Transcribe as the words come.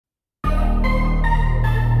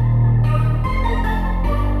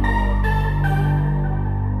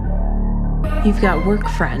You've got work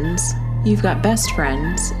friends, you've got best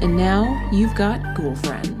friends, and now you've got ghoul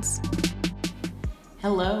friends.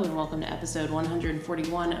 Hello and welcome to episode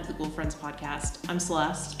 141 of the Ghoul Friends podcast. I'm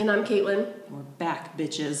Celeste. And I'm Caitlin. And we're back,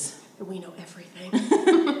 bitches. And we know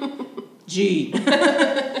everything. Gee.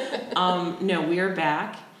 No, we are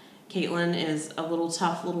back. Caitlin is a little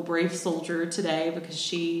tough, little brave soldier today because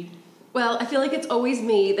she... Well, I feel like it's always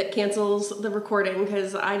me that cancels the recording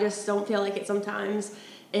because I just don't feel like it sometimes.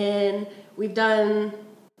 And we've done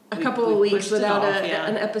a couple of weeks without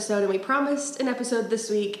an episode, and we promised an episode this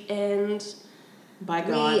week, and by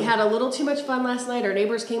God, we had a little too much fun last night. Our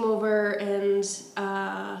neighbors came over, and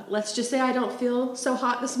let's just say I don't feel so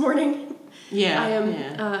hot this morning. Yeah, I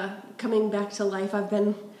am coming back to life. I've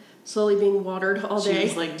been slowly being watered all day.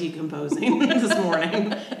 She's like decomposing this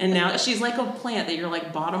morning, and now she's like a plant that you're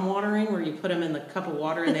like bottom watering, where you put them in the cup of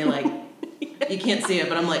water and they like you can't see it,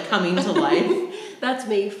 but I'm like coming to life. That's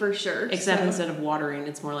me for sure. Except instead of watering,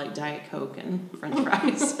 it's more like Diet Coke and French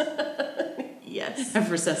fries. Yes.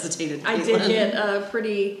 I've resuscitated Caitlin. I did get a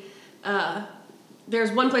pretty...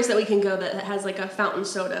 there's one place that we can go that has like a fountain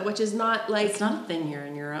soda, which is not like... It's not a thing here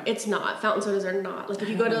in Europe. It's not. Fountain sodas are not. Like if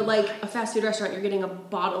you go to like a fast food restaurant, you're getting a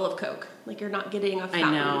bottle of Coke. Like you're not getting a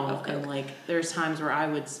fountain of Coke. And like there's times where I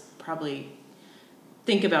would probably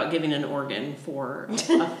think about giving an organ for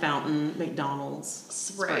a fountain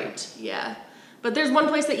McDonald's Right. Sprite. Yeah. But there's one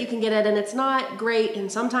place that you can get it, and it's not great,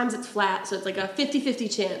 and sometimes it's flat, so it's like a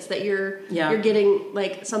 50-50 chance that you're getting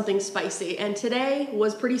like something spicy. And today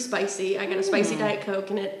was pretty spicy. I got a spicy Diet Coke,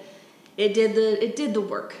 and it did the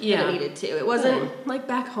work that it needed to. It wasn't like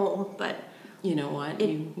back home, but you know what?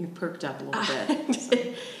 You perked up a little bit. So.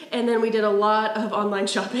 And then we did a lot of online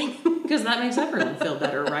shopping because that makes everyone feel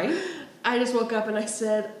better, right? I just woke up and I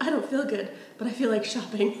said, I don't feel good, but I feel like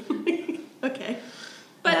shopping. Okay.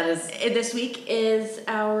 But this week is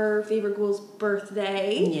our favorite ghoul's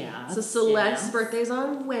birthday. Yeah. So Celeste's birthday's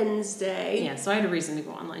on Wednesday. Yeah, so I had a reason to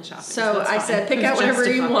go online shopping. So I said, pick out whatever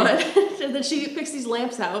you want. And then she picks these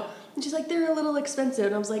lamps out. And she's like, they're a little expensive.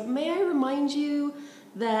 And I was like, may I remind you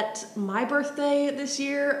that my birthday this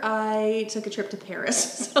year, I took a trip to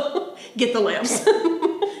Paris. So get the lamps.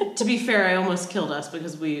 To be fair, I almost killed us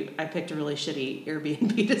because I picked a really shitty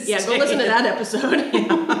Airbnb to stay. Yeah, go listen to that episode.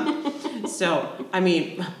 Yeah. So, I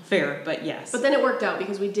mean, fair, but yes. But then it worked out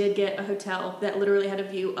because we did get a hotel that literally had a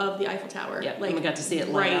view of the Eiffel Tower. Yeah, and we got to see it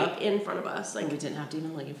light up in front of us. Like and we didn't have to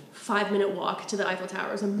even leave. 5-minute walk to the Eiffel Tower.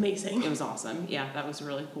 It was amazing. It was awesome. Yeah, that was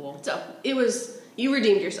really cool. So, you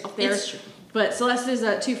redeemed yourself there. It's true. But Celeste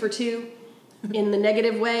is 2 for 2 in the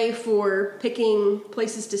negative way for picking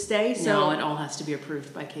places to stay. So no, it all has to be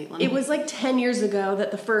approved by Caitlin. It was like 10 years ago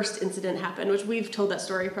that the first incident happened, which we've told that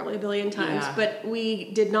story probably a billion times. Yeah. But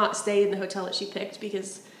we did not stay in the hotel that she picked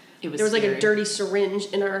because there was like a dirty syringe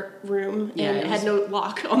in our room and it had no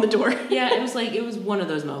lock on the door. Yeah, it was one of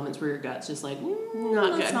those moments where your gut's just like,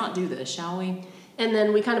 let's not do this, shall we? And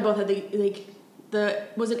then we kind of both had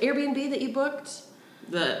was it Airbnb that you booked?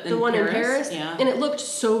 The one in Paris? Yeah. And it looked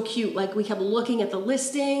so cute. Like, we kept looking at the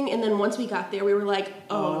listing, and then once we got there, we were like,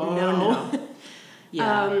 oh no.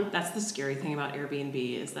 Yeah, that's the scary thing about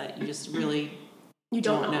Airbnb is that you just really you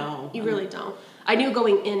don't know. You really don't. I knew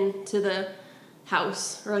going into the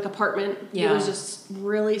house or, like, apartment, it was just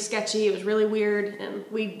really sketchy. It was really weird, and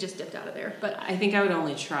we just dipped out of there. But I think I would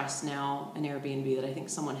only trust now an Airbnb that I think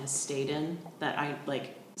someone has stayed in, that I,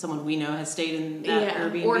 like... Someone we know has stayed in that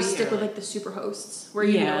Airbnb. Or stick with like the super hosts where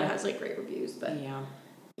you know it has like great reviews. But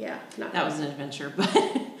that was an adventure. But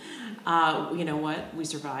you know what? We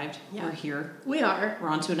survived. Yeah. We're here. We are. We're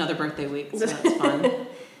on to another birthday week, so that's fun.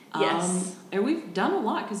 Yes. And we've done a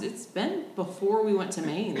lot because it's been before we went to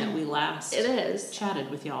Maine that we last chatted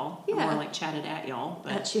with y'all. Yeah. Or more like chatted at y'all.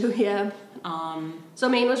 But, at you, yeah. So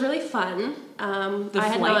Maine was really fun. The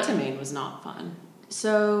flight to Maine was not fun.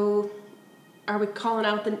 So... Are we calling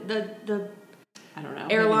out the I don't know.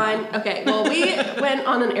 airline? Okay, well, we went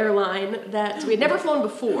on an airline that we had never flown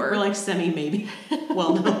before. We're like maybe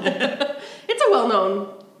well-known. It's a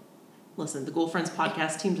well-known... Listen, the Ghoul Friends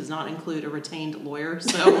podcast team does not include a retained lawyer,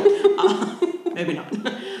 so maybe not.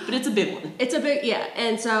 But it's a big one. It's a big,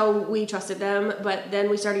 and so we trusted them, but then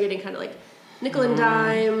we started getting kind of like nickel and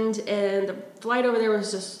dimed, and the flight over there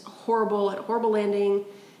was just horrible, had a horrible landing.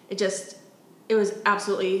 It was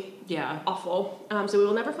absolutely awful. So we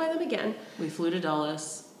will never fly them again. We flew to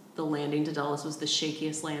Dulles. The landing to Dulles was the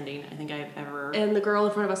shakiest landing I think I've ever... And the girl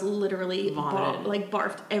in front of us literally vomited.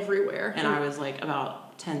 Barfed everywhere. And I was like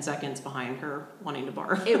about 10 seconds behind her wanting to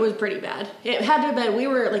barf. It was pretty bad. It had to have been... We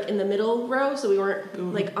were like in the middle row, so we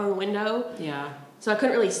weren't like on the window. Yeah. So I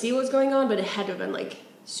couldn't really see what was going on, but it had to have been like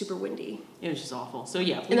super windy. It was just awful. So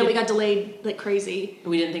yeah. And then we got delayed like crazy.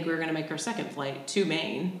 We didn't think we were going to make our second flight to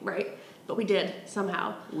Maine. Right. But we did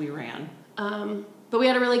somehow. We ran. But we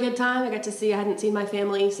had a really good time. I hadn't seen my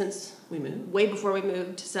family since we moved. Way before we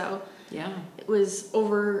moved. So yeah. It was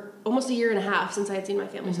over almost a year and a half since I had seen my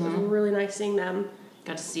family. So it was really nice seeing them.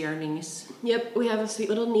 Got to see our niece. Yep, we have a sweet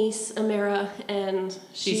little niece, Amara, and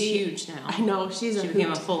she's huge now. I know, she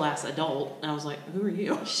became a full-ass adult, and I was like, who are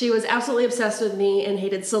you? She was absolutely obsessed with me and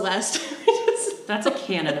hated Celeste. That's a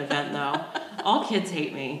canon event, though. All kids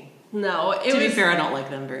hate me. No, to be fair, I don't like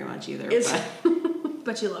them very much either.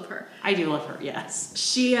 But you love her. I do love her, yes.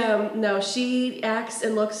 She acts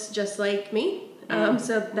and looks just like me.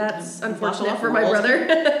 So that's unfortunate for my brother.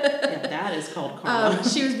 Yeah, that is called karma.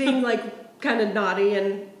 She was being like kind of naughty,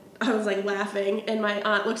 and I was like laughing, and my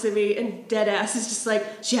aunt looks at me and dead ass is just like,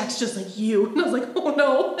 she acts just like you. And I was like, oh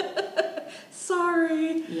no.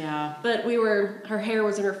 Sorry. Yeah. But her hair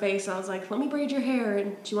was in her face, so I was like, let me braid your hair,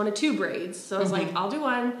 and she wanted 2 braids. So I was like, I'll do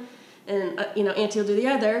one, and Auntie will do the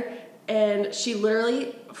other. And she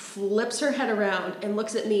literally flips her head around and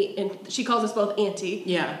looks at me, and she calls us both Auntie.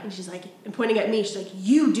 Yeah. And she's like, and pointing at me, she's like,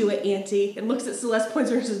 you do it, Auntie. And looks at Celeste, points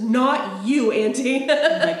at her, and says, not you, Auntie.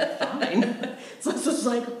 I'm like, fine. Celeste was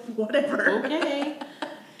like, whatever. Okay.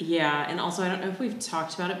 Yeah, and also I don't know if we've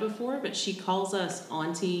talked about it before, but she calls us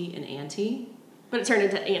Auntie and Auntie. But it turned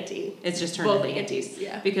into Auntie. It's just turned both into aunties.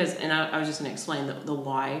 Yeah. Because, and I was just going to explain the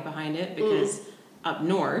why behind it, because up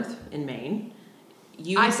north in Maine,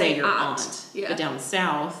 you would say your aunt. Yeah. But down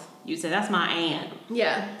south, you'd say, that's my aunt.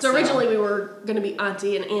 Yeah. So originally we were going to be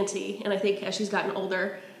Auntie and Auntie, and I think as she's gotten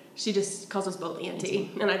older, she just calls us both Auntie.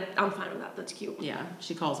 And I'm fine with that. That's cute. Yeah.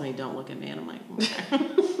 She calls me, don't look at me, and I'm like, okay.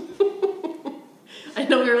 I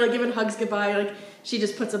know we were like giving hugs goodbye, like she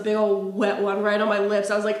just puts a big old wet one right on my lips.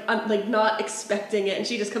 I was like not expecting it, and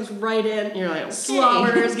she just comes right in. And you're like, okay.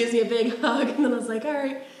 Slobbers, gives me a big hug, and then I was like, all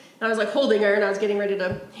right. And I was like holding her, and I was getting ready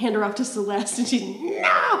to hand her off to Celeste, and she's,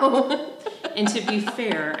 no! And to be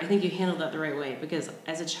fair, I think you handled that the right way, because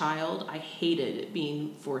as a child, I hated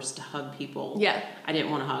being forced to hug people. Yeah. I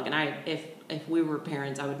didn't want to hug, and if we were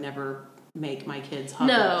parents, I would never make my kids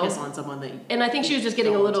hug or kiss on someone that. And I think she was just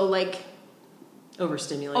getting a little like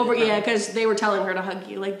overstimulated. Yeah, because they were telling her to hug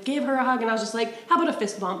you, like give her a hug, and I was just like, how about a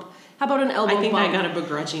fist bump? How about an elbow bump? I think I got a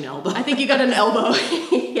begrudging elbow. I think you got an elbow.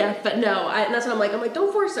 Yeah, but no, and that's what I'm like,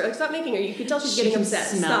 don't force her. Like, stop making her. You can tell she's getting upset.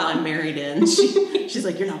 Smell Stop. I'm married in. She's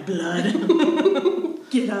like, you're not blood.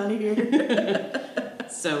 Get out of here.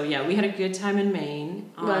 So yeah, we had a good time in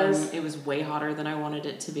Maine. It was way hotter than I wanted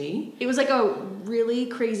it to be. It was like a really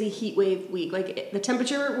crazy heat wave week. Like the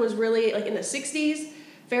temperature was really like in the 60s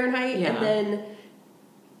Fahrenheit, and then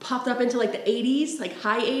popped up into like the 80s, like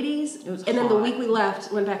high 80s. It was and hot. Then the week we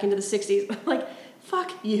left went back into the 60s. Like,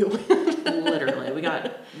 fuck you. Literally, we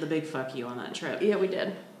got the big fuck you on that trip. Yeah, we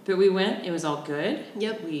did. But we went. It was all good.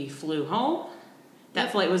 Yep. We flew home.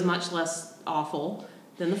 That flight was much less awful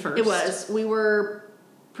than the first. It was. We were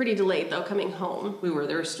pretty delayed though coming home.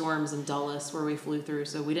 There were storms in Dulles where we flew through,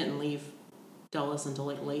 so we didn't leave Dulles until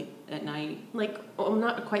like late at night. Like,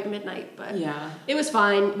 not quite midnight, but yeah, it was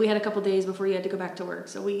fine. We had a couple days before you had to go back to work,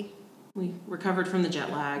 so we recovered from the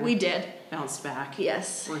jet lag. We did. Bounced back.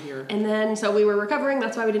 Yes. We're here. And then, so we were recovering,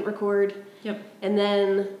 that's why we didn't record. Yep. And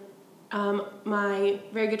then my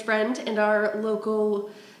very good friend and our local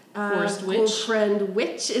Forest Witch. cool friend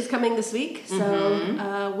Witch is coming this week.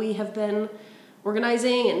 So we have been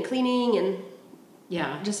organizing and cleaning and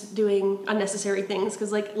just doing unnecessary things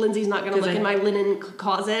because like Lindsay's not going to look in my linen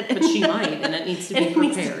closet. But she might, and it needs to be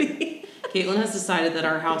prepared. Caitlin has decided that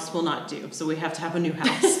our house will not do, so we have to have a new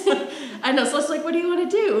house. I know, so it's like, what do you want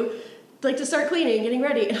to do? Like to start cleaning, getting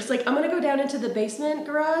ready. And I was like, I'm going to go down into the basement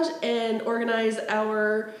garage and organize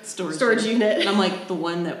our storage unit. And I'm like, the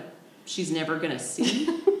one that she's never going to see?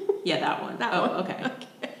 Yeah, that one. That one. Okay.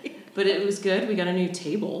 But it was good. We got a new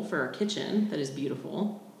table for our kitchen that is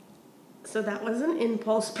beautiful. So that was an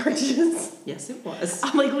impulse purchase. Yes, it was.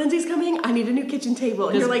 I'm like, Lindsay's coming. I need a new kitchen table.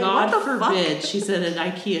 And you're like, God what the forbid fuck? She said an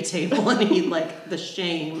IKEA table and eat like the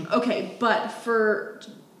shame. Okay, but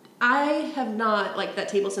I have not liked that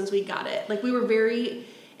table since we got it. Like we were very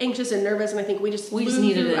anxious and nervous, and I think we just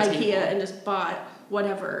needed through a IKEA table. And just bought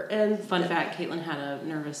whatever. And fun fact: Caitlin had a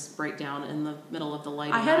nervous breakdown in the middle of the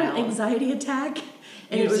lighting aisle. I had an anxiety attack,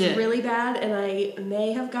 and it was really bad. And I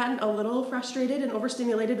may have gotten a little frustrated and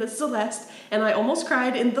overstimulated with Celeste, and I almost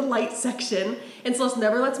cried in the light section. And Celeste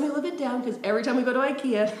never lets me live it down because every time we go to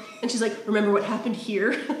IKEA, and she's like, "Remember what happened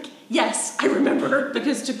here?" Yes, I remember.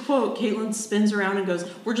 Because to quote, Caitlin spins around and goes,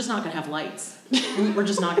 "We're just not going to have lights. We're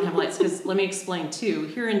just not going to have lights." Because let me explain too.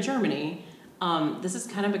 Here in Germany, This is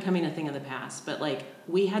kind of becoming a thing of the past, but like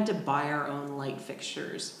we had to buy our own light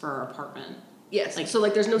fixtures for our apartment. Yes. Like, so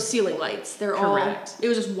like there's no ceiling lights. They're correct. It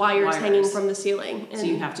was just wires hanging from the ceiling. And so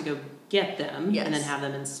you have to go get them and then have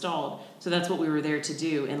them installed. So that's what we were there to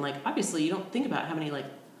do. And like obviously you don't think about how many like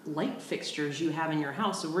light fixtures you have in your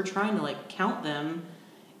house. So we're trying to like count them,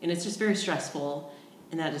 and it's just very stressful.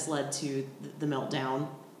 And that just led to the meltdown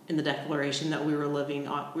in the declaration that we were going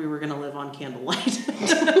to live on candlelight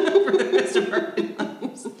for the rest of our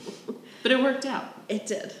lives. But it worked out. It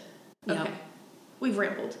did. Okay. Yep. We've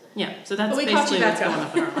rambled. Yeah, so that's basically what's going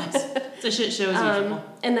on in our lives. It's a shit show as usual.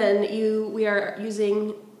 And then we are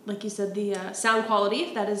using, like you said, the sound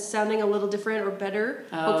quality. That is sounding a little different or better.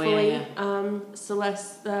 Oh, hopefully. Yeah.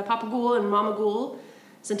 Celeste, Papa Ghoul and Mama Ghoul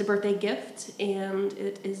sent a birthday gift, and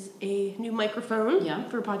it is a new microphone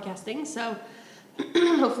for podcasting. So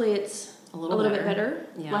hopefully it's a little bit better.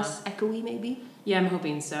 Yeah. Less echoey, maybe. Yeah, I'm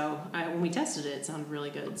hoping so. When we tested it, it sounded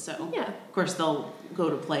really good. So yeah. Of course, they'll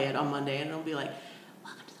go to play it on Monday, and it'll be like,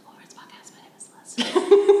 "Welcome to the Cool Friends Podcast. My name is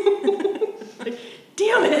Celeste."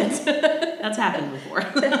 Damn it! That's happened before.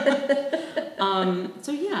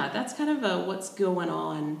 So yeah, that's kind of what's going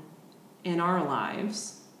on in our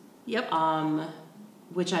lives. Yep.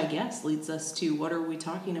 Which I guess leads us to what are we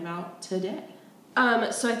talking about today?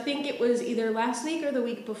 So I think it was either last week or the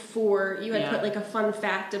week before you had put like a fun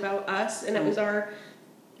fact about us, and it was our,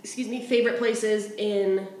 favorite places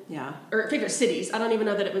or favorite cities. I don't even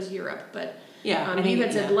know that it was Europe, but you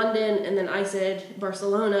had said London, and then I said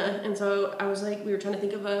Barcelona, and so I was like, we were trying to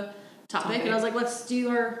think of a topic. And I was like, let's do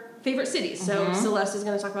our favorite cities. So Celeste is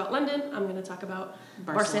going to talk about London. I'm going to talk about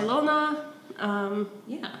Barcelona.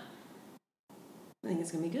 I think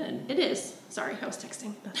it's going to be good. It is. Sorry, I was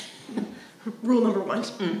texting. Rule number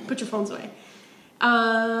 1, put your phones away.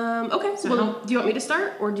 Okay, so do you want me to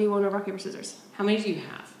start, or do you want to rock, paper, scissors? How many do you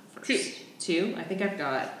have first? 2. I think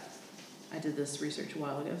I did this research a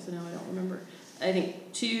while ago, so now I don't remember. I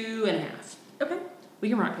think 2.5. Okay. We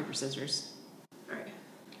can rock, paper, scissors. All right.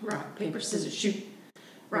 Rock, paper, scissors, shoot.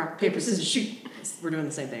 Rock, paper, scissors, shoot. We're doing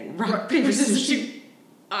the same thing. Rock, paper, scissors, shoot.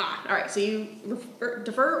 All right, so you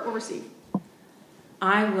defer or receive?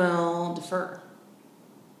 I will defer.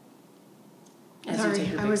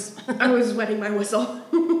 Sorry, I was wetting my whistle.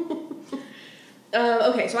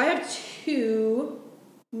 Okay, so I have 2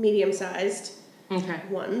 medium-sized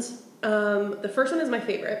ones. The first one is my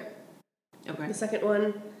favorite. Okay. The second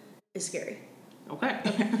one is scary. Okay.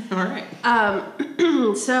 All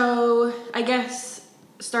right. So I guess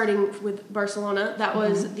starting with Barcelona, that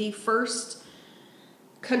was the first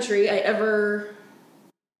country I ever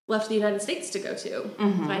left the United States to go to.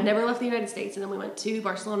 So I never left the United States, and then we went to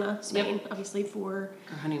Barcelona, Spain, obviously for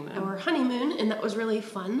our honeymoon, and that was really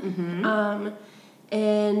fun.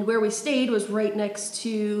 And where we stayed was right next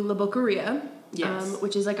to La Boqueria,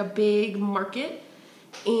 which is like a big market,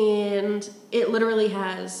 and it literally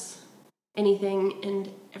has anything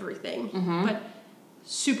and everything, but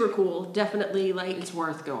super cool. Definitely, like, it's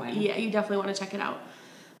worth going. Yeah, you definitely want to check it out.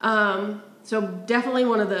 So definitely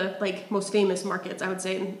one of the most famous markets, I would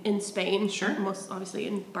say, in Spain. Sure. Most obviously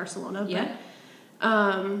in Barcelona. Yeah.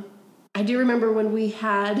 But, I do remember when we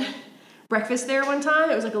had breakfast there one time.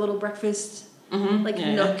 It was like a little breakfast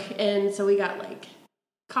nook, and so we got like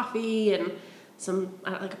coffee and some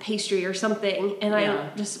like a pastry or something. And I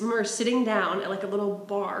just remember sitting down at like a little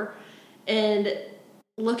bar and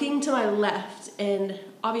looking to my left, and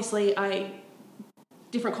obviously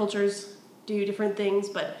different cultures do different things,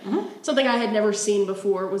 but something I had never seen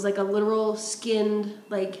before was like a literal skinned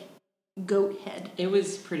like goat head. It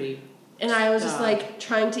was pretty. And I was just like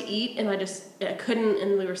trying to eat, and I couldn't,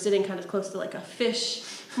 and we were sitting kind of close to like a fish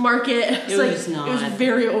market. It was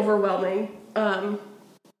very overwhelming.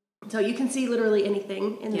 So you can see literally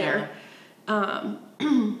anything in there.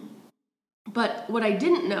 But what I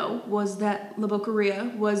didn't know was that La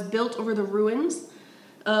Boqueria was built over the ruins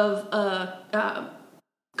of a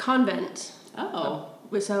convent. Oh.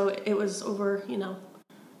 So it was over,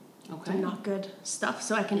 some not good stuff.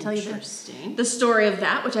 So I can tell you the story of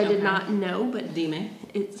that, which I did not know. But Dime.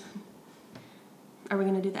 Are we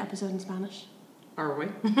going to do the episode in Spanish? Are we?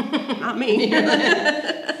 Not me.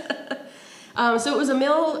 So it was a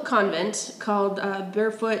male convent called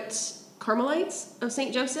Barefoot Carmelites of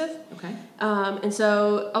St. Joseph. Okay. And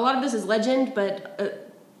so a lot of this is legend,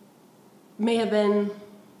 but may have been,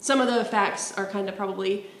 some of the facts are kind of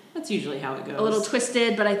probably... That's usually how it goes. A little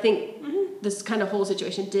twisted, but I think this kind of whole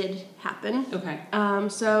situation did happen. Okay.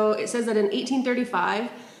 So it says that in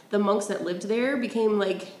 1835, the monks that lived there became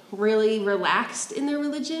like really relaxed in their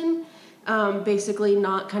religion, basically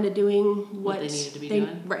not kind of doing what they needed to be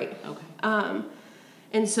doing. Right. Okay.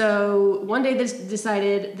 And so one day they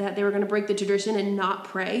decided that they were going to break the tradition and not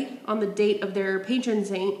pray on the date of their patron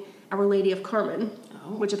saint, Our Lady of Carmen,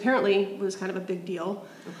 which apparently was kind of a big deal.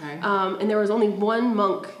 Okay. And there was only one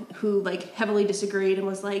monk who like heavily disagreed and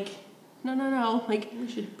was like, no, like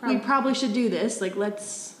we probably should do this. Like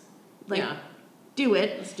let's do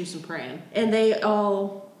it. Let's do some praying. And they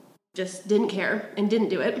all just didn't care and didn't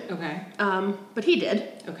do it. Okay. But he did.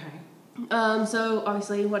 Okay. So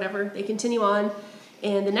obviously, whatever. They continue on,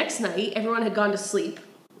 and the next night, everyone had gone to sleep,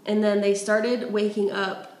 and then they started waking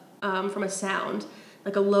up from a sound,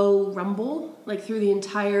 like a low rumble, like through the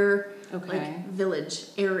entire like village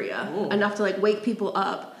area, enough to like wake people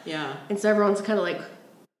up. Yeah. And so everyone's kind of like,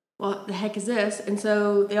 what the heck is this? And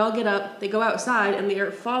so they all get up, they go outside, and they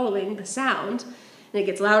are following the sound, and it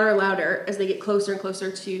gets louder and louder as they get closer and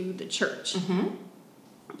closer to the church.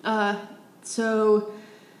 Mm-hmm. So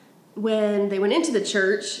when they went into the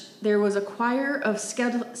church, there was a choir of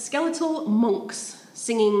skeletal monks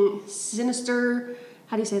singing sinister,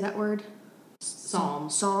 how do you say that word?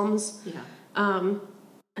 Psalms. Yeah.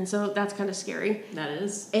 And so that's kind of scary. That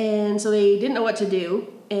is. And so they didn't know what to do,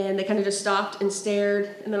 and they kind of just stopped and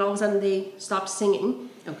stared, and then all of a sudden they stopped singing.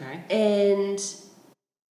 Okay. And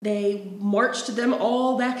they marched them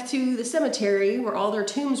all back to the cemetery where all their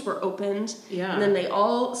tombs were opened. Yeah. And then they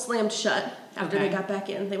all slammed shut after they got back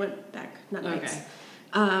in. They went back, not nights.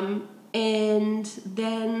 Okay. And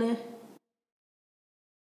then...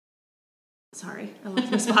 Sorry, I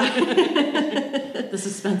lost my spot. The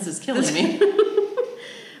suspense is killing me.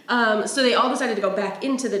 So they all decided to go back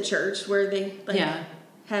into the church where they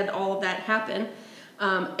had all of that happen.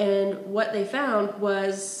 And what they found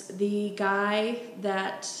was the guy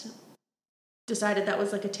that decided that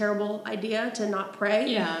was like a terrible idea to not pray.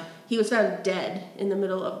 Yeah. He was found dead in the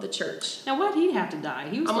middle of the church. Now, why'd he have to die?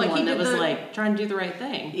 He was the one that was like trying to do the right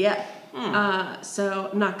thing. Yeah. So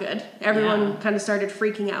not good. Everyone kind of started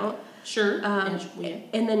freaking out. Sure.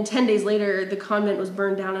 And then 10 days later, the convent was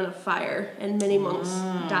burned down in a fire, and many monks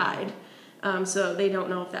died. So they don't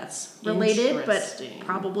know if that's related, but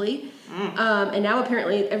probably. And now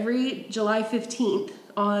apparently every July 15th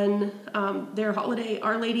on their holiday,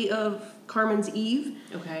 Our Lady of Carmen's Eve,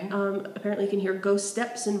 apparently you can hear ghost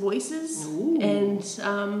steps and voices, and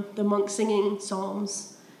the monks singing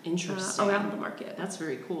psalms around the market. That's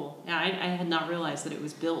very cool. Yeah, I had not realized that it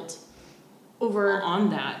was built over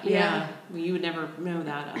on that. Yeah. Well, you would never know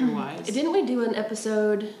that otherwise. Didn't we do an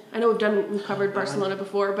episode? I know we've covered Barcelona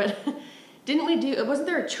before, but didn't we do? Wasn't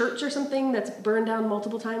there a church or something that's burned down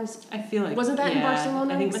multiple times? I feel like wasn't that in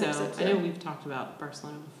Barcelona? I think so. I know we've talked about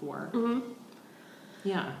Barcelona before. Mm-hmm.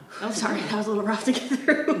 Yeah. Sorry, that was a little rough to get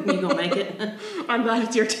through. You gonna make it? I'm glad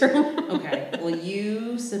it's your turn. Okay. Well,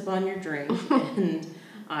 you sip on your drink and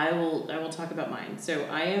I will talk about mine. So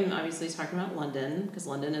I am obviously talking about London, because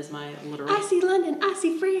London is my literal... I see London, I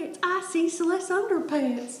see France, I see Celeste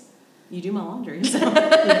underpants. You do my laundry, so...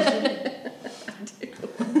 Yes, you do.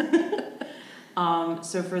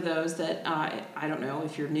 So for those that, I don't know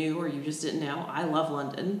if you're new or you just didn't know, I love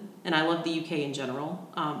London, and I love the UK in general,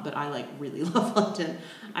 but I really love London.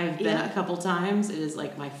 I've been a couple times. It is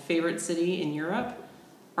like my favorite city in Europe.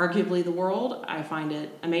 Arguably the world. I find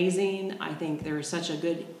it amazing. I think there is such a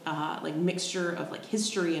good mixture of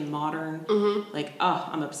history and modern.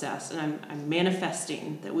 I'm obsessed, and I'm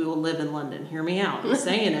manifesting that we will live in London. Hear me out. I'm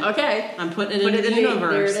saying it. Okay. I'm putting it into the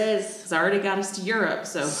universe. There it is. Because I already got us to Europe,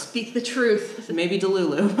 so speak the truth. Maybe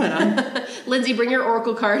Delulu, but Lindsay, bring your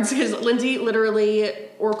oracle cards, because Lindsay literally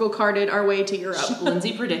oracle carded our way to Europe.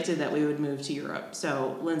 Lindsay predicted that we would move to Europe,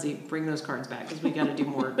 so Lindsay, bring those cards back, because we got to do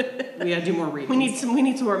more. We got to do more readings. We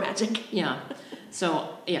need some more magic. Yeah.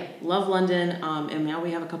 So, love London. And now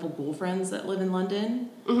we have a couple ghoul friends that live in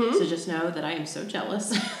London. Mm-hmm. So just know that I am so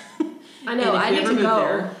jealous. I know. I need to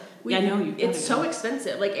go. I know you. It's so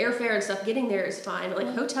expensive. Like airfare and stuff, getting there is fine. Like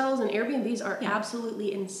hotels and Airbnbs are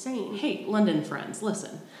absolutely insane. Hey, London friends,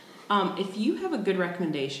 listen. If you have a good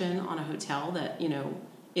recommendation on a hotel that,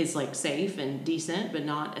 is safe and decent, but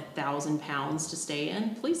not £1,000 to stay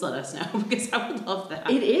in, please let us know, because I would love that.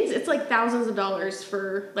 It is. It's thousands of dollars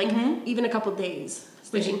for even a couple days.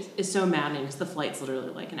 Which is so maddening, because the flight's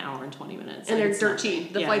literally an hour and 20 minutes. And they're dirt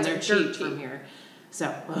cheap. The flights are cheap from here.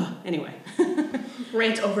 So, anyway.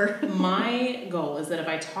 Rant over. My goal is that if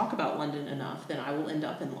I talk about London enough, then I will end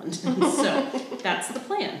up in London. So, that's the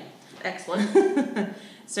plan. Excellent.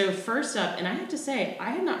 So first up, and I have to say,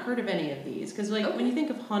 I had not heard of any of these, because when you think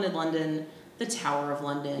of Haunted London, the Tower of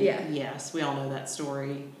London, yes, we all know that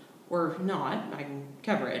story, or not, I can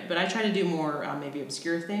cover it, but I try to do more maybe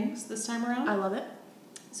obscure things this time around. I love it.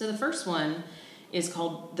 So the first one is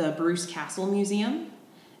called the Bruce Castle Museum,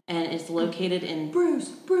 and it's located in...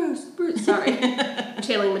 Bruce. Sorry.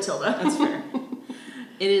 Channeling Matilda. That's fair.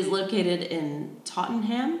 It is located in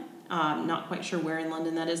Tottenham. Not quite sure where in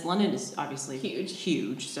London that is. London is obviously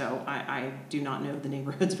huge, so I do not know the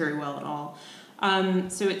neighborhoods very well at all.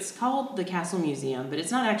 So it's called the Castle Museum, but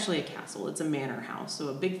it's not actually a castle. It's a manor house, so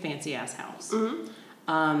a big fancy-ass house. Mm-hmm.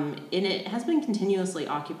 And it has been continuously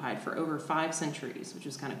occupied for over 5 centuries, which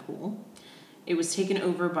is kind of cool. It was taken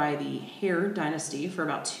over by the Hare dynasty for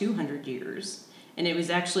about 200 years, and it was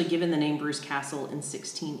actually given the name Bruce Castle in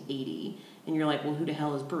 1680. And you're like, well, who the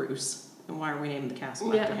hell is Bruce? And why are we naming the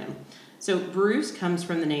castle after him? So Bruce comes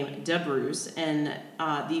from the name de Bruce, and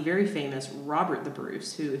the very famous Robert the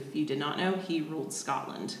Bruce, who, if you did not know, he ruled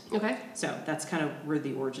Scotland. Okay. So that's kind of where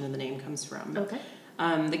the origin of the name comes from. Okay.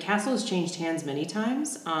 The castle has changed hands many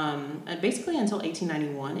times. And basically until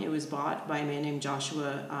 1891, it was bought by a man named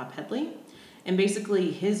Joshua Pedley. And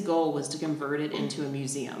basically his goal was to convert it into a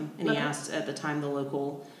museum. And he asked at the time the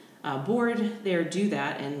local board there do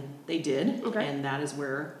that, and they did. Okay. And that is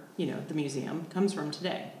where, the museum comes from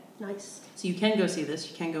today. Nice. So you can go see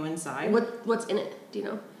this. You can go inside. What's in it? Do you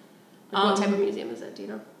know? What type of museum is it? Do you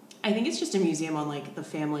know? I think it's just a museum on the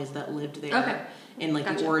families that lived there. Okay. And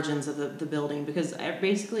the origins of the building, because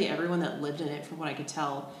basically everyone that lived in it, from what I could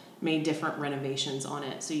tell, made different renovations on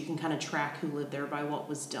it, so you can kind of track who lived there by what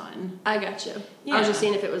was done. I gotcha. Yeah. I was just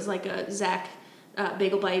seeing if it was like a Zach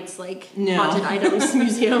Bagel Bites haunted items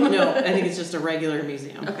museum. No, I think it's just a regular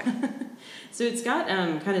museum. Okay. So it's got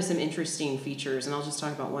kind of some interesting features, and I'll just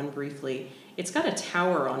talk about one briefly. It's got a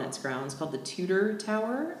tower on its grounds called the Tudor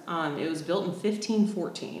Tower. It was built in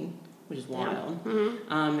 1514, which is wild.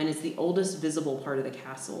 Mm-hmm. And it's the oldest visible part of the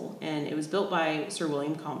castle. And it was built by Sir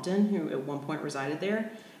William Compton, who at one point resided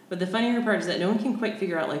there. But the funnier part is that no one can quite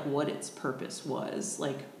figure out what its purpose was,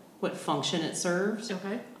 what function it served.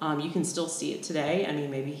 Okay. You can still see it today. I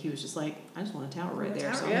mean, maybe he was just I just want a tower right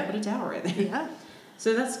there, so I'm going to put a tower right there. Yeah.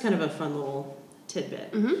 So that's kind of a fun little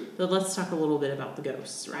tidbit. Mm-hmm. But let's talk a little bit about the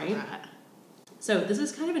ghosts, right? So this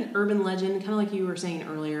is kind of an urban legend, kind of like you were saying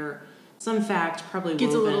earlier. Some fact, probably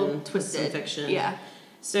gets woven, a little twisted some fiction. Yeah.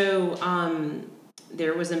 So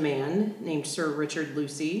there was a man named Sir Richard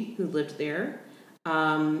Lucy who lived there.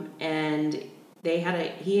 And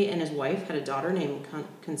he and his wife had a daughter named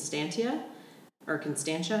Constantia, I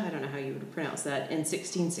don't know how you would pronounce that, in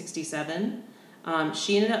 1667.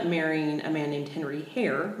 She ended up marrying a man named Henry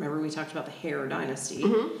Hare. Remember we talked about the Hare dynasty.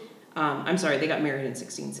 Mm-hmm. I'm sorry, they got married in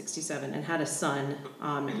 1667 and had a son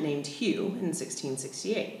named Hugh in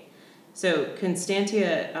 1668. So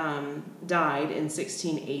Constantia died in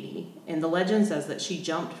 1680, and the legend says that she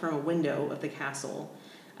jumped from a window of the castle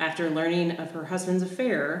after learning of her husband's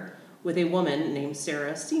affair with a woman named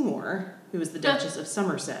Sarah Seymour, who was the Duchess of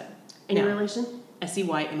Somerset. Any relation?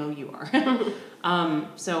 Seymour.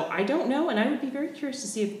 So I don't know, and I would be very curious to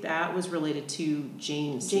see if that was related to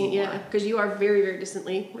Jane Seymour. Yeah, because you are very, very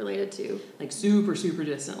distantly related to... super, super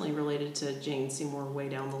distantly related to Jane Seymour way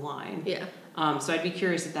down the line. Yeah. So I'd be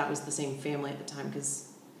curious if that was the same family at the time, because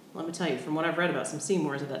let me tell you, from what I've read about some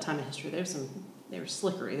Seymours at that time in history, they were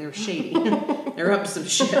slickery, they were shady, they were up to some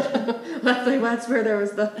shit. That's where there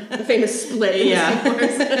was the famous split.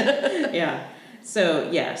 Yeah. Yeah. So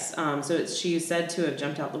yes, she's said to have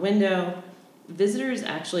jumped out the window. Visitors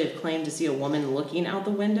actually have claimed to see a woman looking out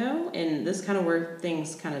the window, and this is kind of where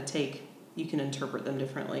things kind of you can interpret them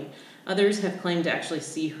differently. Others have claimed to actually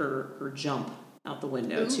see her jump out the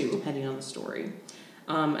window too, depending on the story.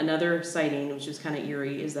 Another sighting, which is kind of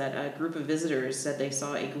eerie, is that a group of visitors said they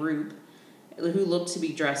saw a group who looked to be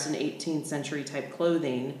dressed in 18th century type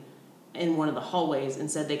clothing in one of the hallways, and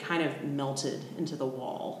said they kind of melted into the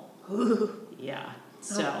wall. Ooh. Yeah.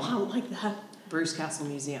 So I don't like that. Bruce Castle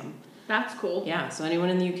Museum. That's cool. Yeah. So anyone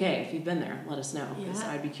in the UK, if you've been there, let us know, because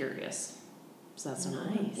I'd be curious. So that's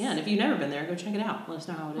nice. Yeah, and if you've never been there, go check it out. Let us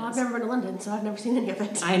know how it is. I've never been to London, so I've never seen any of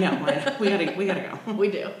it. I know. We gotta go.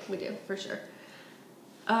 We do for sure.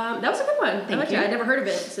 That was a good one. Thank you. I'd never heard of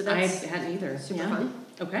it, so that's I hadn't either. Super fun.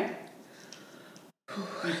 Okay.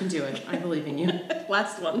 You can do it. I believe in you.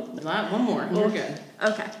 Last one. One more. You're good.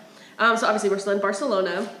 Okay. So obviously we're still in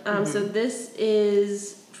Barcelona. So this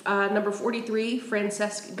is number 43,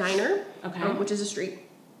 Francesc Giner, which is a street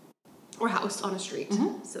or house on a street.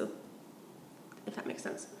 Mm-hmm. So if that makes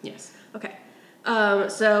sense. Yes. Okay.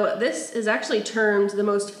 So this is actually termed the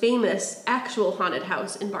most famous actual haunted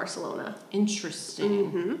house in Barcelona.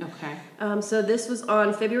 Interesting. Mm-hmm. Okay. So this was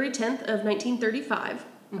on February 10th of 1935.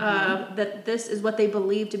 Mm-hmm. That this is what they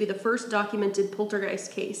believe to be the first documented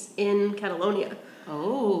poltergeist case in Catalonia.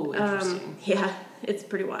 Oh, interesting. Yeah, it's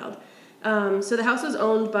pretty wild. So the house was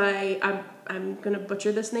owned by, I'm going to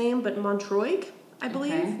butcher this name, but Montroig. I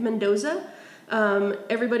believe, Mendoza.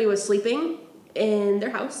 Everybody was sleeping in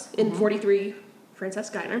their house in 43 Frances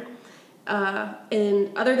Geiner.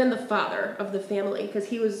 And other than the father of the family, because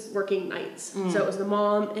he was working nights. So it was the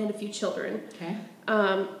mom and a few children. Okay.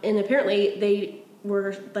 And apparently they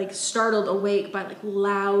were like startled awake by like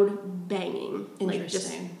loud banging. Interesting. Like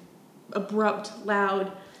just abrupt,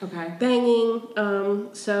 loud banging.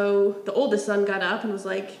 So the oldest son got up and was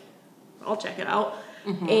like, I'll check it out.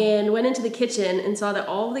 And went into the kitchen and saw that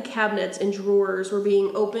all the cabinets and drawers were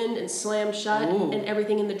being opened and slammed shut, and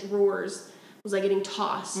everything in the drawers was like getting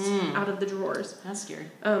tossed out of the drawers. That's scary.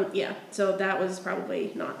 Yeah, so that was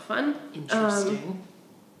probably not fun. Interesting.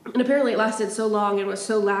 And apparently it lasted so long and was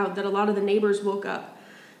so loud that a lot of the neighbors woke up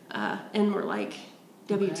and were like,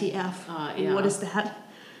 WTF, what is that?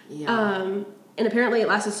 Yeah. And apparently it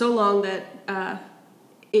lasted so long that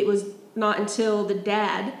it was not until the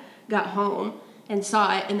dad got home and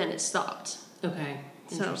saw it, and then it stopped. Okay,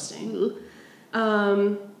 interesting.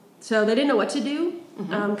 So they didn't know what to do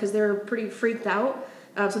because they were pretty freaked out.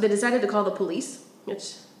 So they decided to call the police,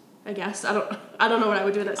 which I guess I don't know what I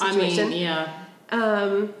would do in that situation. I mean, yeah. Who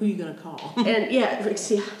are you gonna call? And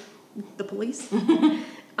the police.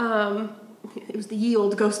 It was the ye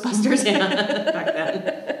old Ghostbusters. Back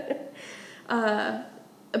then.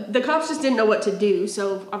 The cops just didn't know what to do,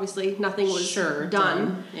 so obviously nothing was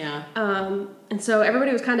done. Yeah. And so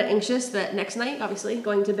everybody was kind of anxious that next night, obviously,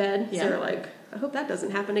 going to bed. Yeah. So they were like, I hope that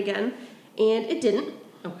doesn't happen again. And it didn't.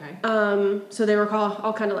 Okay. So they were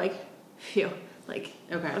all kind of like, phew. Like,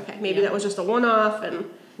 okay, maybe that was just a one-off, and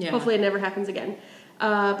hopefully it never happens again.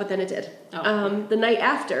 But then it did. Oh. The night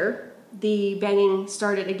after, the banging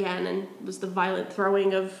started again, and it was the violent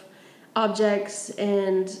throwing of objects,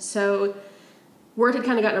 and so word had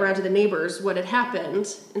kind of gotten around to the neighbors what had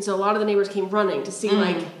happened, and so a lot of the neighbors came running to see,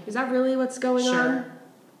 like, is that really what's going on?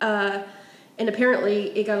 And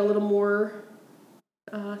apparently it got a little more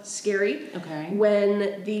scary. Okay.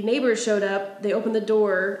 When the neighbors showed up, they opened the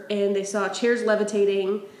door, and they saw chairs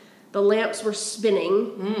levitating, the lamps were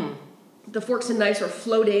spinning, the forks and knives were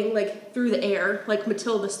floating, like, through the air, like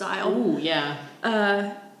Matilda style. Ooh, yeah.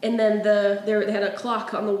 And then they had a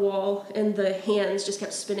clock on the wall, and the hands just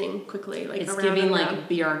kept spinning quickly, like it's around giving and like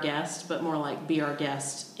Be Our Guest, but more like Be Our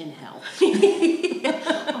Guest in hell.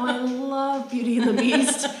 Oh, I love Beauty and the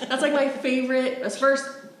Beast. That's like my favorite.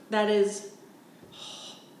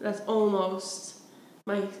 That's almost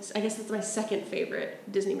I guess that's my second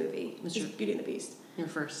favorite Disney movie. Is Beauty and the Beast. Your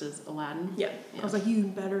first is Aladdin. Yeah. I was like, you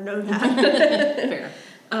better know that. Fair.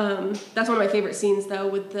 That's one of my favorite scenes though,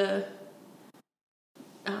 with the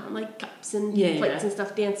like cups and plates and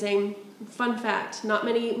stuff dancing. Fun fact, not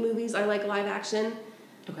many movies I like live action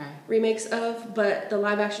remakes of, but the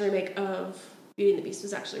live action remake of Beauty and the Beast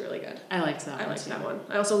was actually really good. I liked that one. I liked that one.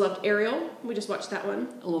 I also loved Ariel. We just watched that one.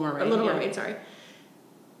 Little Mermaid. Little Mermaid, sorry.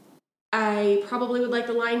 I probably would like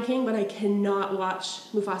The Lion King, but I cannot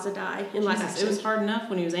watch Mufasa die in live action. It was hard enough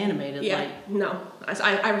when he was animated. Yeah, no.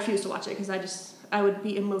 I refuse to watch it because I would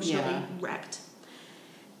be emotionally wrecked.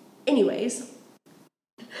 Anyways,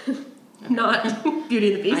 not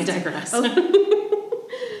Beauty and the Beast. I digress.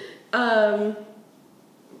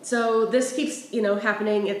 So this keeps,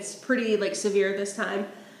 happening. It's pretty, severe this time.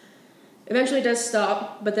 Eventually it does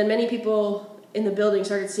stop, but then many people in the building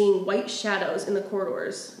started seeing white shadows in the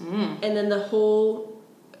corridors. And then the whole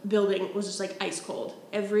building was just, ice cold.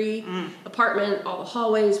 Every apartment, all the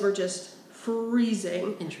hallways were just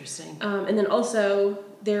freezing. Interesting. And then also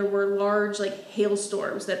there were large,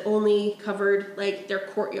 hailstorms that only covered, their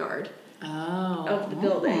courtyard of the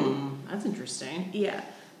building. That's interesting. Yeah,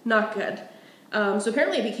 not good. So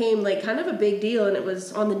apparently it became kind of a big deal, and it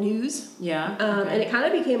was on the news. Yeah. And it kind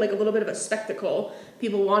of became a little bit of a spectacle.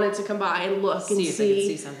 People wanted to come by and look and see if they could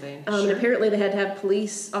see something. And apparently they had to have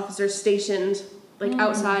police officers stationed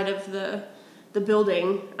outside of the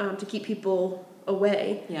building to keep people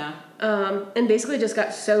away. Yeah. And basically it just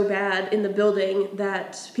got so bad in the building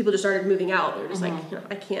that people just started moving out. They were just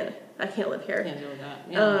I can't live here. Can't deal with that.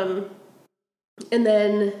 Yeah. And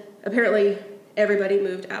then apparently everybody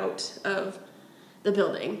moved out of the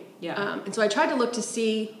building. Yeah. And so I tried to look to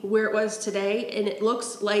see where it was today, and it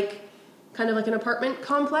looks kind of like an apartment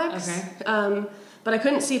complex. Okay. But I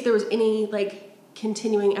couldn't see if there was any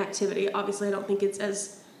continuing activity. Obviously, I don't think it's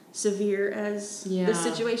as severe as this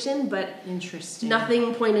situation, but interesting.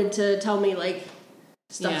 Nothing pointed to tell me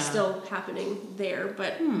stuff's still happening there.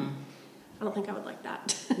 But I don't think I would like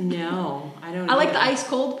that. No, I don't. I like the ice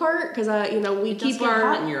cold part because we keep our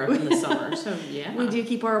hot in Europe in the summer, so yeah. We do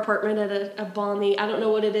keep our apartment at a balmy. I don't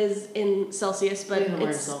know what it is in Celsius, but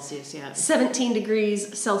it's Celsius, yeah. 17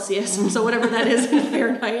 degrees Celsius, so whatever that is in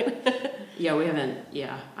Fahrenheit. Yeah, we haven't.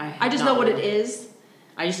 Yeah, I just know what it is.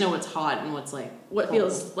 I just know what's hot and what's like what cold.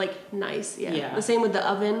 feels like nice. Yeah. The same with the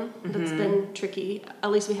oven. That's been tricky.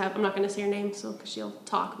 At least we have. I'm not going to say her name, so because she'll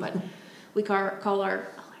talk, but we call our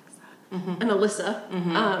Alexa and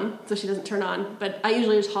Alyssa, so she doesn't turn on. But I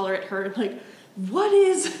usually just holler at her like, "What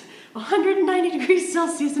is 190 degrees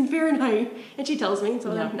Celsius in Fahrenheit?" And she tells me.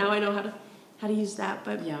 So now I know how to use that.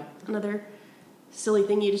 But another silly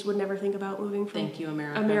thing you just would never think about moving from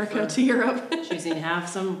America to Europe. Choosing to have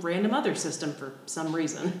some random other system for some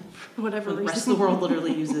reason. For whatever reason. The rest of the world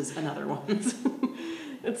literally uses another one.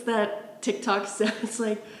 It's that TikTok set. It's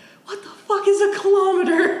like, what the fuck is a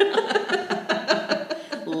kilometer?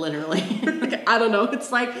 Literally. I don't know.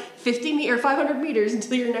 It's like 500 meters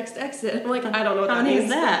until your next exit. I'm like, I don't know what that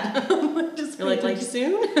means. How many is that? Just You're like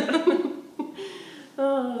soon?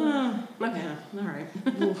 Okay. Yeah, all right.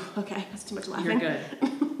 Oof, okay, that's too much laughing. You're good.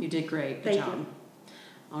 You did great. Good job. You.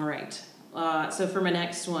 All right. So for my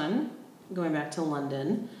next one, going back to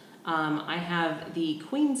London, I have the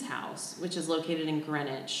Queen's House, which is located in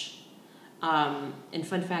Greenwich. And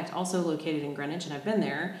fun fact, also located in Greenwich, and I've been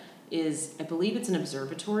there, is I believe it's an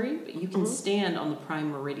observatory, but you can stand on the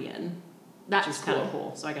prime meridian. That's which is kind of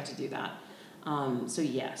cool. So I got to do that.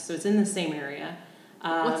 So it's in the same area.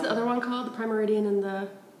 What's the other one called? The prime meridian and the...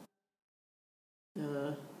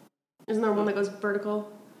 Isn't there one that goes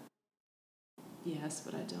vertical? Yes,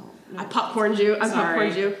 but I don't know. I popcorned you.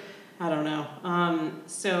 I don't know.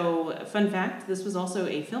 So, fun fact, this was also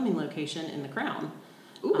a filming location in The Crown.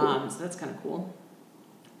 Ooh. So that's kind of cool.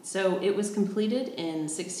 So it was completed in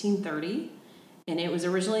 1630, and it was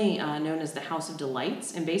originally known as the House of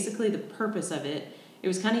Delights, and basically the purpose of it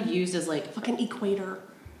was kind of used as like... Fucking equator.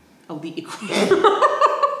 Oh, the equator.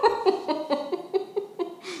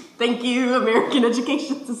 Thank you, American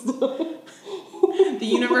education system. The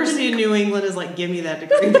University of New England is like, give me that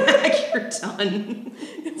degree back. You're done.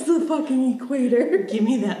 It's the fucking equator. Give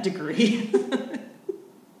me that degree.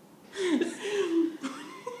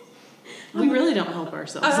 We really don't help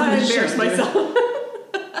ourselves. I embarrass myself.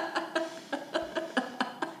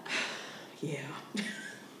 Yeah.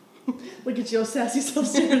 Look at you, sassy self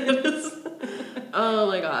staring at us. Oh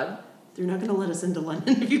my god. They're not going to let us into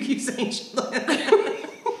London if you keep saying shit like that.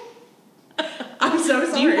 I'm so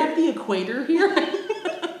sorry. Do you have the equator here?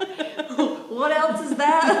 What else is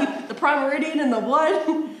that? The prime meridian and the what?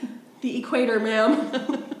 The equator,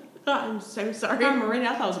 ma'am. I'm so sorry. Prime meridian?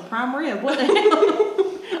 I thought it was a prime rib. What the hell?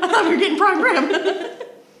 I thought you were getting prime rib.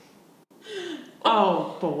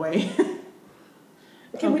 Oh, boy.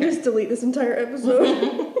 Can we just delete this entire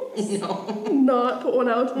episode? No. Not put one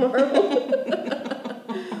out tomorrow.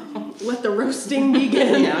 Let the roasting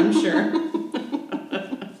begin. Yeah, I'm sure.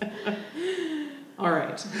 All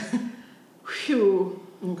right. Phew.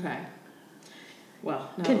 Okay.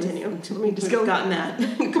 Well, no, continue. Let me just go. Gotten that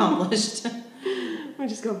accomplished. Let me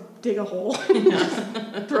just go dig a hole.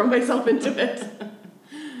 Throw myself into it.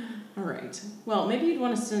 All right. Well, maybe you'd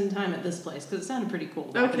want to spend time at this place because it sounded pretty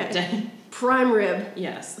cool. Okay. Prime rib.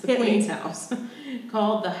 Yes, the Queen's House,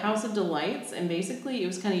 called the House of Delights, and basically it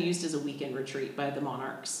was kind of used as a weekend retreat by the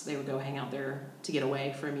monarchs. They would go hang out there to get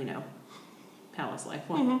away from, palace life.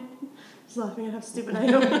 Just laughing at how stupid I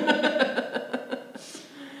am.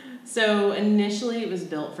 So initially it was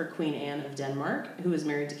built for Queen Anne of Denmark, who was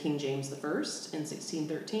married to King James I in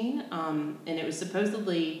 1613, and it was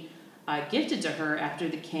supposedly gifted to her after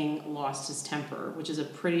the king lost his temper, which is a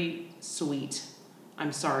pretty sweet,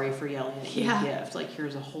 I'm sorry for yelling at you gift. Like,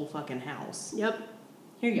 here's a whole fucking house. Yep.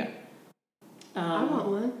 Here you go. I want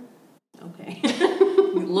one. Okay.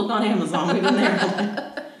 Look on Amazon. We've been there.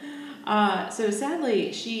 So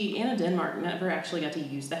sadly, Anne of Denmark never actually got to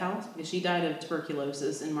use the house because she died of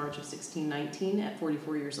tuberculosis in March of 1619 at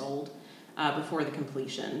 44 years old before the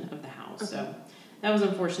completion of the house. Okay. So that was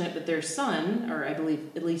unfortunate, but their son, or I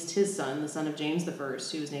believe at least his son, the son of James I, who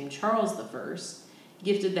was named Charles I,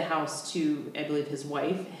 gifted the house to, I believe, his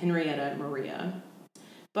wife, Henrietta Maria.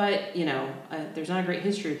 But, there's not a great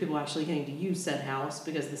history of people actually getting to use said house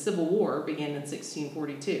because the Civil War began in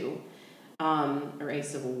 1642. Or a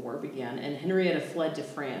civil war began, and Henrietta fled to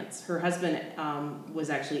France. Her husband was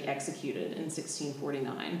actually executed in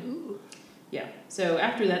 1649. Ooh. Yeah. So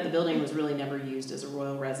after that, the building was really never used as a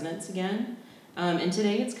royal residence again. And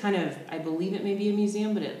today it's kind of, I believe it may be a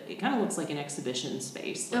museum, but it kind of looks like an exhibition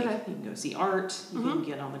space. Like, you can go see art, you can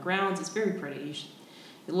get on the grounds. It's very pretty. You should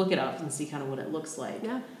look it up and see kind of what it looks like.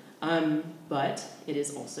 Yeah. But it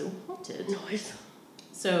is also haunted. Nice.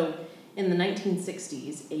 So in the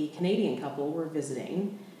 1960s, a Canadian couple were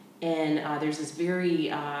visiting, And there's this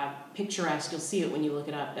very picturesque, you'll see it when you look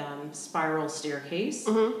it up, spiral staircase.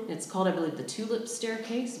 Mm-hmm. It's called, I believe, the Tulip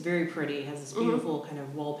Staircase. Very pretty. It has this beautiful kind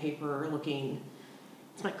of wallpaper looking.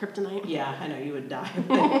 It's my kryptonite. Yeah, I know, you would die.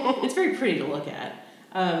 But it's very pretty to look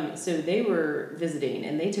at. So they were visiting,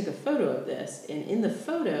 and they took a photo of this. And in the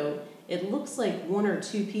photo, it looks like one or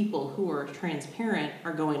two people who are transparent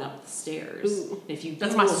are going up the stairs. Ooh, if you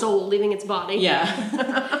that's my soul leaving its body.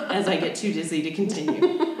 Yeah, as I get too dizzy to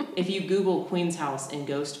continue. If you Google Queen's House and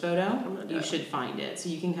ghost photo, you should find it. So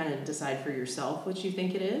you can kind of decide for yourself what you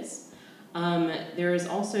think it is. There is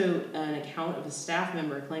also an account of a staff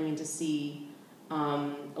member claiming to see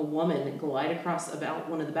a woman glide across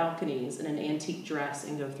one of the balconies in an antique dress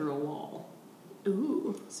and go through a wall.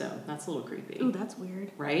 Ooh. So that's a little creepy. Ooh, that's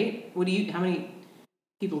weird. Right? How many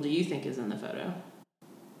people do you think is in the photo?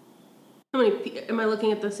 How many? Am I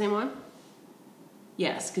looking at the same one?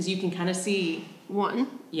 Yes, because you can kind of see one.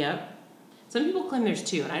 Yep. Some people claim there's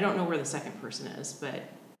two, and I don't know where the second person is, but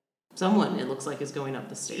someone, it looks like, is going up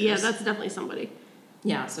the stairs. Yeah, that's definitely somebody.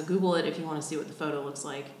 Yeah, so Google it if you want to see what the photo looks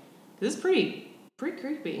like. This is pretty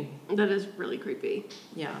creepy. That is really creepy.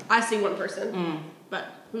 Yeah. I see one person, but...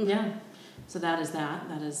 Oof. Yeah. So that is that.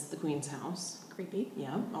 That is the Queen's House. Creepy.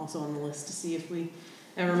 Yeah. Also on the list to see if we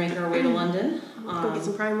ever make our way to London. Go get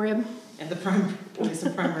some prime rib. And we'll get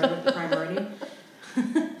some prime rib at the Prime Meridian.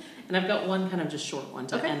 And I've got one kind of just short one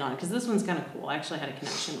to end on, because this one's kind of cool. I actually had a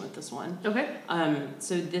connection with this one. Okay.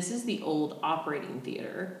 So this is the old operating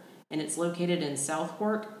theater, and it's located in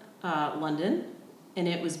Southwark, London, and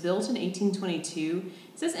it was built in 1822.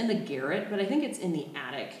 It says in the garret, but I think it's in the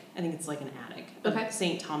attic. I think it's like an attic of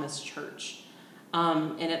St. Thomas Church.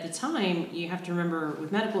 And at the time, you have to remember,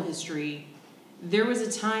 with medical history, there was a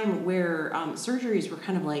time where surgeries were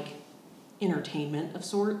kind of like entertainment of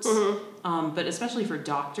sorts, but especially for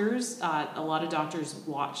doctors, a lot of doctors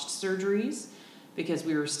watched surgeries because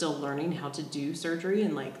we were still learning how to do surgery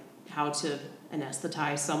and like how to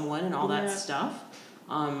anesthetize someone and all that stuff.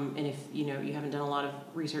 And if you haven't done a lot of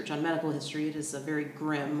research on medical history, it is a very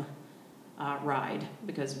grim ride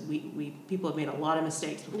because people have made a lot of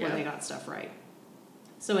mistakes before they got stuff right.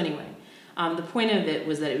 So anyway, the point of it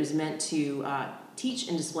was that it was meant to teach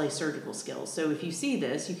and display surgical skills. So if you see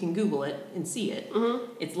this, you can Google it and see it.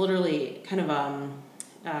 It's literally kind of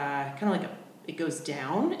like it goes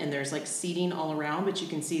down and there's like seating all around, but you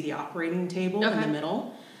can see the operating table in the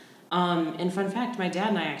middle. And fun fact, my dad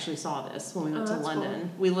and I actually saw this when we went to London. Cool.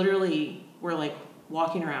 We literally were like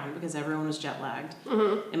walking around because everyone was jet lagged.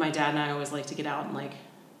 And my dad and I always like to get out and like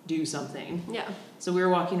do something. Yeah. So we were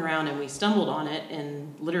walking around and we stumbled on it,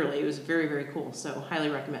 and literally it was very, very cool. So highly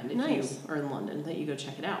recommend if you are in London that you go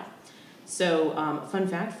check it out. So fun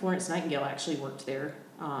fact, Florence Nightingale actually worked there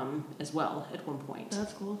as well at one point.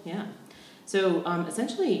 That's cool. Yeah. So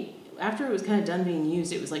essentially, after it was kind of done being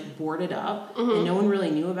used, it was like boarded up, and no one really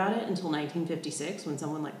knew about it until 1956 when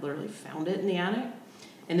someone like literally found it in the attic,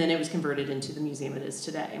 and then it was converted into the museum it is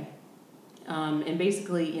today. And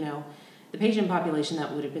basically, the patient population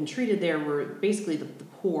that would have been treated there were basically the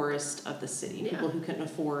poorest of the city, people who couldn't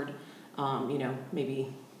afford,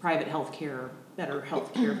 maybe private health care, better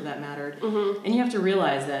health care for that mattered. And you have to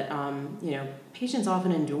realize that, patients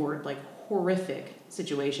often endured like horrific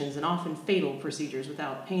situations and often fatal procedures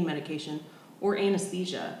without pain medication or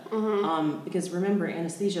anesthesia. Because remember,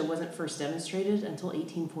 anesthesia wasn't first demonstrated until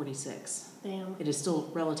 1846. Damn. It is still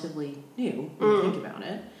relatively new when you think about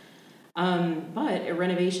it. But a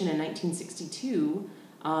renovation in 1962,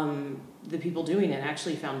 the people doing it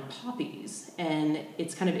actually found poppies. And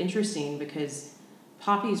it's kind of interesting because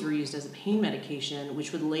poppies were used as a pain medication,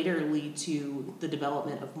 which would later lead to the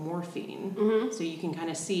development of morphine. So you can kind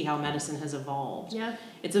of see how medicine has evolved. Yeah.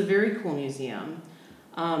 It's a very cool museum.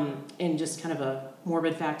 And just kind of a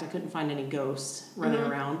morbid fact, I couldn't find any ghosts running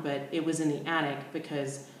around, but it was in the attic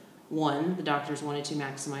because, one, the doctors wanted to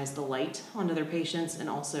maximize the light onto their patients and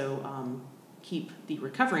also keep the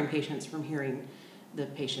recovering patients from hearing the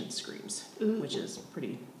patient's screams, which is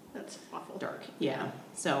pretty... That's awful. Dark. Yeah.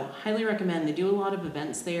 So highly recommend. They do a lot of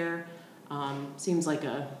events there. Seems like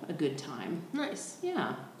a good time. Nice.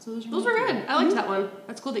 Yeah. So those were good. I liked that one.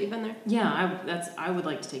 That's cool that you've been there. Yeah, I would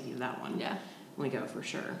like to take you to that one. Yeah. When we go for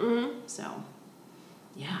sure. So,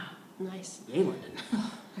 yeah. Nice. Yay, London.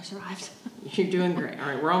 I survived. You're doing great. All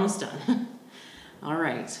right, we're almost done. All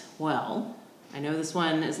right. Well, I know this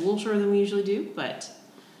one is a little shorter than we usually do, but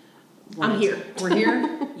I'm here. We're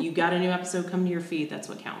here. You got a new episode come to your feed. That's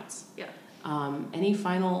what counts. Yeah. Any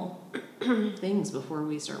final things before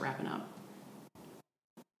we start wrapping up?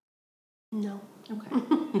 No. Okay.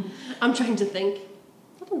 I'm trying to think.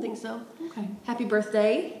 I don't think so. Okay. Happy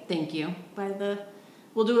birthday. Thank you. By the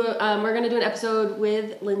we're going to do an episode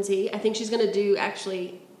with Lindsay. I think she's going to do,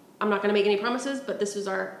 actually, I'm not going to make any promises, but this was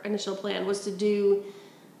our initial plan, was to do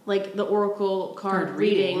like the Oracle card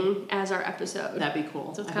reading as our episode. That'd be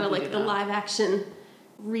cool. So it's kind of like the live action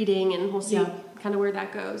reading, and we'll see kind of where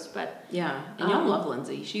that goes. But yeah, and y'all love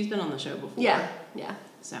Lindsay. She's been on the show before. Yeah.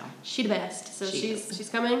 So she the best. So she's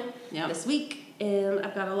coming this week, and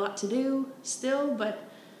I've got a lot to do still, but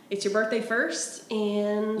it's your birthday first,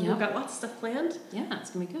 and we've got lots of stuff planned. Yeah, it's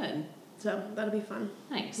gonna be good. So that'll be fun.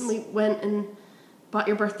 Nice. And we went and bought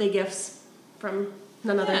your birthday gifts from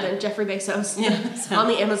none other than Jeffrey Bezos on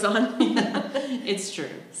the Amazon. It's true.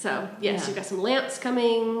 So yes, we got some lamps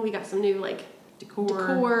coming. We got some new like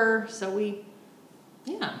decor. So we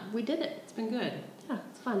did it. It's been good. Yeah,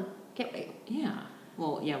 it's fun. Can't wait. Yeah.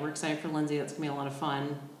 Well, we're excited for Lindsay. That's gonna be a lot of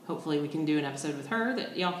fun. Hopefully we can do an episode with her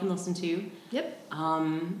that y'all can listen to. Yep.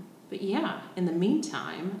 But yeah, in the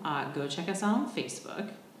meantime, go check us out on Facebook.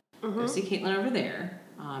 Go see Caitlin over there.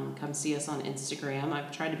 Come see us on Instagram.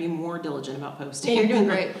 I've tried to be more diligent about posting. Yeah, you're doing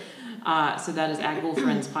great. So that is at Ghoul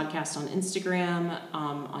Friends Podcast on Instagram.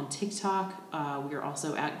 On TikTok, we are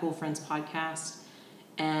also at Ghoul Friends Podcast.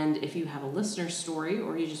 And if you have a listener story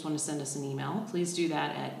or you just want to send us an email, please do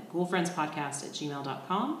that at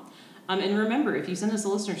ghoulfriendspodcast@gmail.com. And remember, if you send us a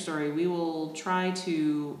listener story, we will try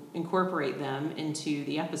to incorporate them into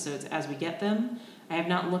the episodes as we get them. I have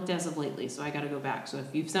not looked as of lately, so I got to go back. So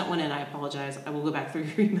if you've sent one in, I apologize. I will go back through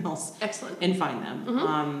your emails. Excellent. And find them.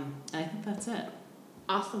 And I think that's it.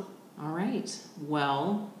 Awesome. All right.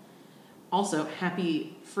 Well, also,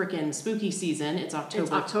 happy frickin' spooky season. It's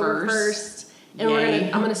October 1st. And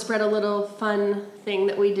I'm gonna spread a little fun thing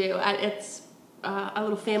that we do. It's a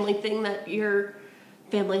little family thing that your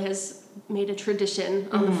family has made a tradition.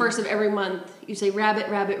 On the first of every month, you say rabbit,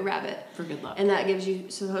 rabbit, rabbit. For good luck. And that gives you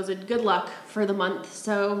supposed good luck for the month.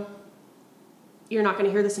 So you're not going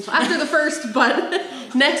to hear this until after the first, but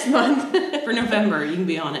next month. For November, you can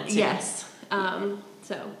be on it too. Yes.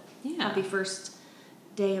 Happy first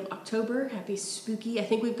day of October. Happy spooky. I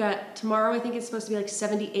think we've got tomorrow, I think it's supposed to be like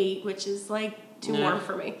 78, which is like too warm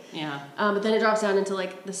for me. Yeah. But then it drops down into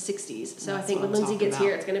like the 60s. So I think when Lindsay gets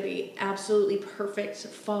here, it's going to be absolutely perfect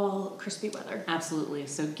fall, crispy weather. Absolutely.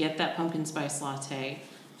 So get that pumpkin spice latte.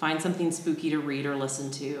 Find something spooky to read or listen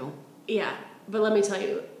to. Yeah. But let me tell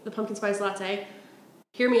you, the pumpkin spice latte,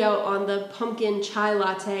 hear me out on the pumpkin chai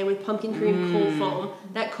latte with pumpkin cream cold foam.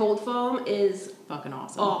 That cold foam is fucking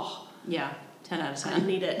awesome. Oh. Yeah. 10 out of 10. I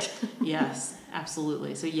need it. Yes,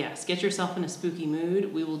 absolutely. So yes, get yourself in a spooky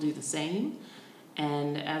mood. We will do the same.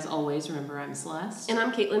 And as always, remember, I'm Celeste. And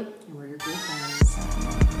I'm Caitlin. And we're your Ghoul Friends.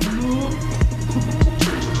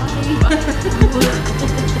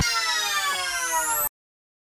 Bye.